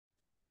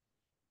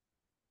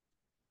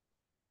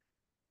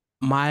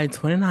My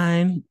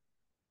 29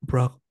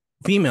 broke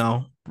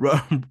female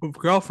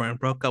girlfriend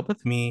broke up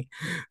with me,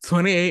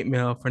 28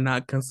 male, for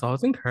not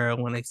consulting her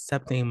when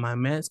accepting my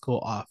med school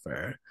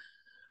offer.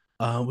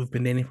 We've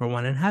been dating for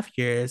 1.5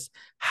 years.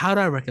 How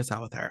do I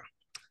reconcile with her?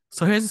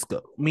 So here's the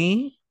scoop.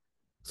 Me,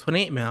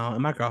 28 male,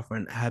 and my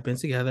girlfriend have been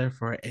together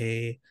for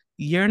a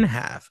year and a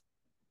half.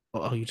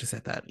 Oh, you just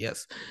said that.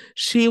 Yes.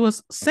 She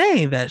was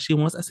saying that she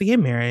wants us to get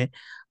married,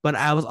 but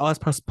I was always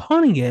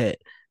postponing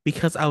it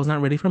because I was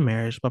not ready for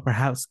marriage, but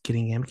perhaps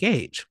getting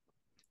engaged.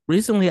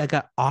 Recently, I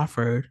got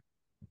offered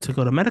to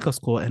go to medical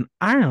school in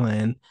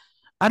Ireland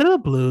out of the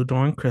blue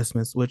during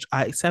Christmas, which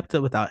I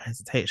accepted without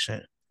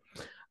hesitation.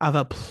 I've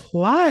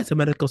applied to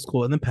medical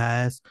school in the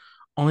past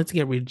only to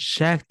get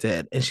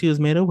rejected, and she was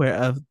made aware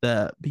of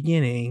the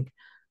beginning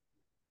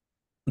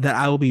that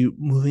I will be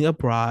moving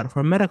abroad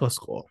for medical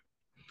school.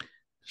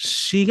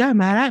 She got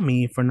mad at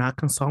me for not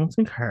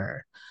consulting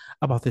her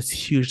about this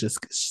huge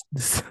this.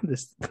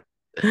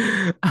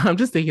 I'm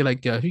just thinking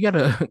like, yo, if you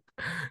gotta,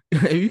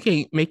 if you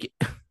can't make it,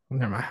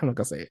 never mind. I'm not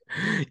gonna say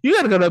it. You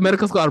gotta go to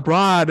medical school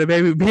abroad, and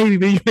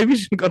maybe you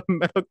should go to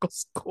medical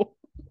school.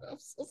 I'm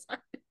so sorry.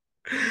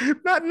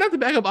 Not the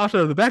backup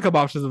option of the backup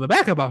options of the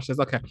backup options.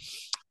 Okay.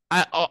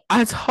 I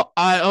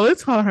only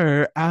told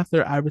her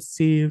after I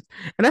received,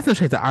 and that's no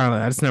shade to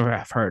Ireland. I just never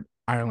have heard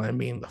Ireland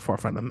being the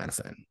forefront of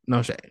medicine.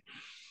 No shade.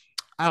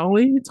 I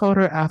only told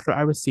her after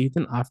I received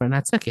an offer and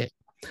I took it.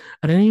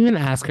 I didn't even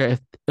ask her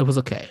if it was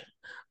okay.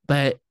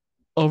 But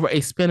over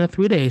a span of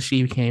 3 days,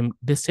 she became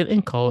distant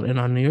and cold. And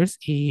on New Year's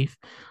Eve,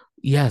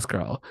 yes,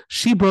 girl,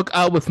 she broke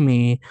up with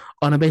me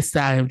on a basis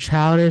that I am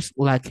childish,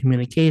 lack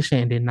communication,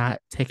 and did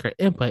not take her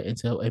input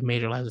into a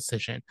major life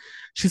decision.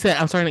 She said,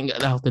 I'm starting to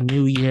get out the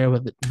new year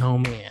with no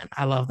man.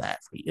 I love that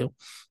for you.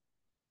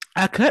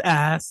 I could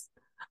ask,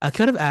 I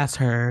could have asked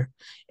her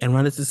and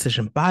run this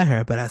decision by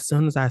her, but as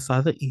soon as I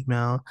saw the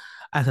email,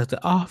 I took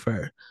the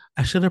offer.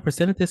 I should have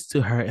presented this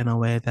to her in a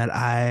way that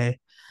I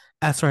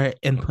asked for her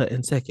input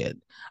and took it.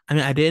 I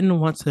mean, I didn't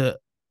want to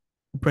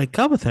break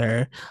up with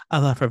her. I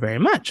love her very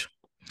much.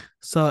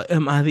 So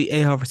am I the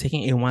a-hole for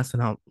taking a once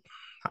and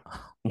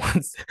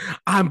once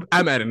I'm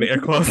adding the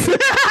air quotes.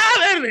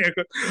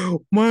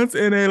 Once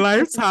in a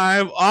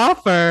lifetime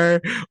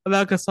offer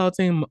without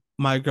consulting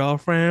my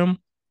girlfriend,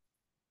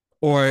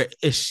 or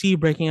is she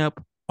breaking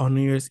up on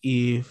New Year's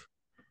Eve?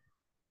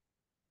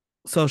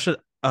 So should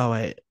oh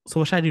wait. So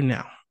what should I do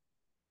now?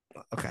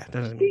 Okay, that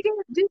doesn't She mean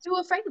did you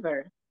a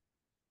favor.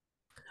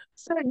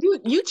 So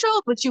you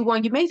chose what you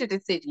want. You made your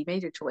decision. You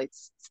made your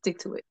choice. Stick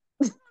to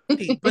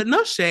but it.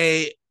 no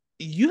shade.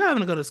 You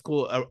having to go to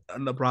school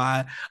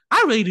abroad.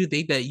 I really do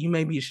think that you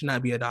maybe should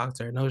not be a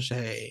doctor. No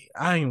shade.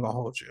 I ain't even gonna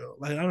hold you.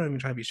 Like I don't even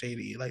try to be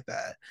shady like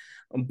that.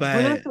 But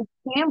But that's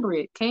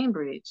Cambridge.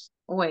 Cambridge.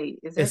 Wait,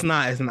 is it's that?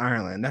 not. It's in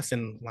Ireland. That's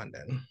in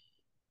London.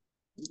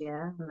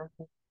 Yeah.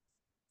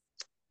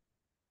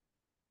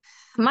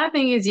 My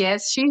thing is,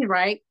 yes, she's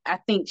right. I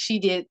think she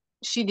did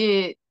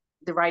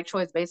the right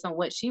choice based on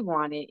what she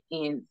wanted,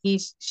 and he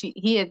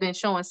had been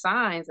showing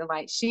signs, and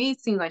like she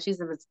seems like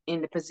she's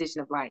in the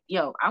position of like,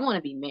 yo, I want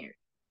to be married,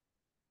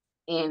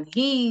 and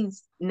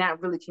he's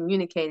not really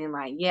communicating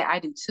like, yeah, I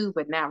do too,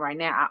 but not right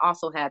now. I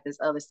also have this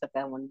other stuff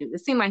that I want to do.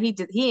 It seemed like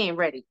he ain't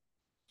ready,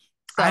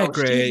 I so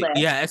she agree. left,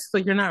 Yeah, it's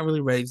like you're not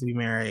really ready to be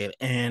married,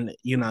 and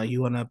you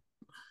want to.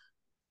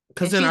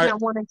 Because and then,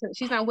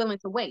 she's not willing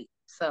to wait.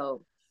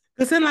 So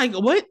because then, like,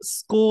 what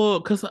school?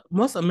 Because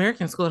most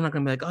American schools are not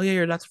gonna be like, "Oh yeah,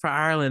 you're that's for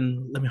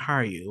Ireland. Let me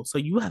hire you." So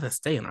you have to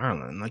stay in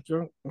Ireland. Like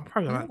you're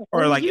probably yeah, not,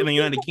 or and like in you the should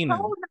United have Kingdom.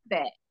 told her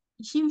that.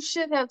 You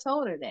should have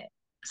told her that.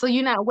 So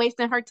you're not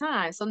wasting her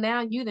time. So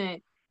now you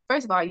didn't.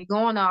 First of all, you're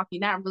going off.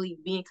 You're not really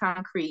being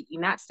concrete.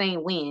 You're not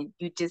saying when.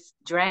 You're just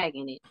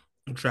dragging it.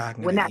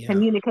 Dragging We're it. not Yeah,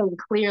 communicating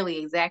clearly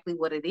exactly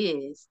what it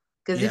is.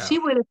 Because if yeah, she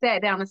would have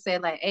sat down and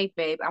said like, "Hey,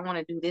 babe, I want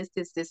to do this,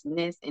 this, this, and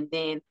this," and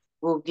then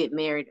we'll get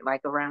married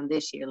like around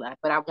this year, like,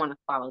 but I want to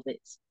follow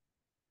this.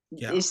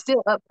 yeah. It's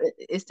still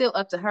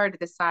up to her to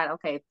decide,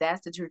 okay, if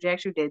that's the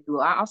trajectory, that do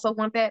I also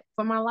want that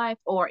for my life,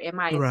 or am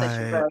I in such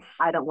a Right, rush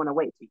I don't want to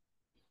wait for you.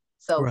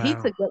 So he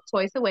right. took that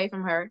choice away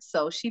from her,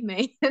 so she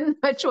made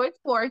a choice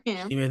for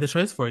him. She made the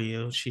choice for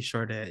you. She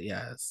sure did.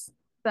 Yes,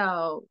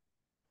 So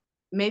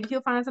maybe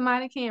he'll find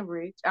somebody in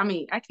Cambridge. I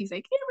mean, I keep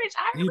saying Cambridge,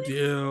 you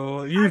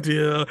Ireland. do. You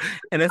do.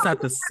 And it's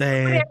not the Over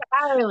there same. in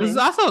This is Ireland.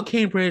 also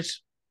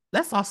Cambridge.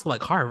 That's also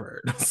like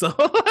Harvard. So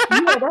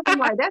Yeah, that's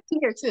right. That's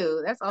here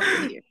too. That's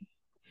also here.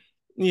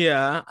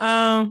 yeah.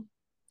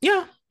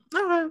 Yeah.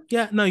 Okay.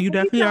 Yeah. No, you You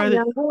definitely know, are the.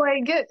 young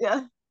boy, get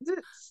sir,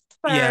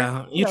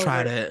 Yeah, you get over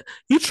tried it. it.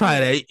 You Yeah.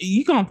 tried it.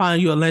 You gonna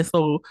find you a nice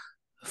little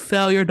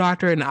failure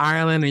doctor in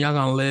Ireland, and y'all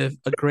gonna live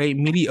a great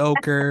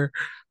mediocre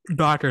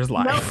doctor's No,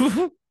 life.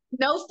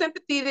 no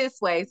sympathy this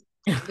way.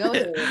 Go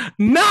ahead.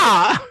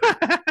 Nah.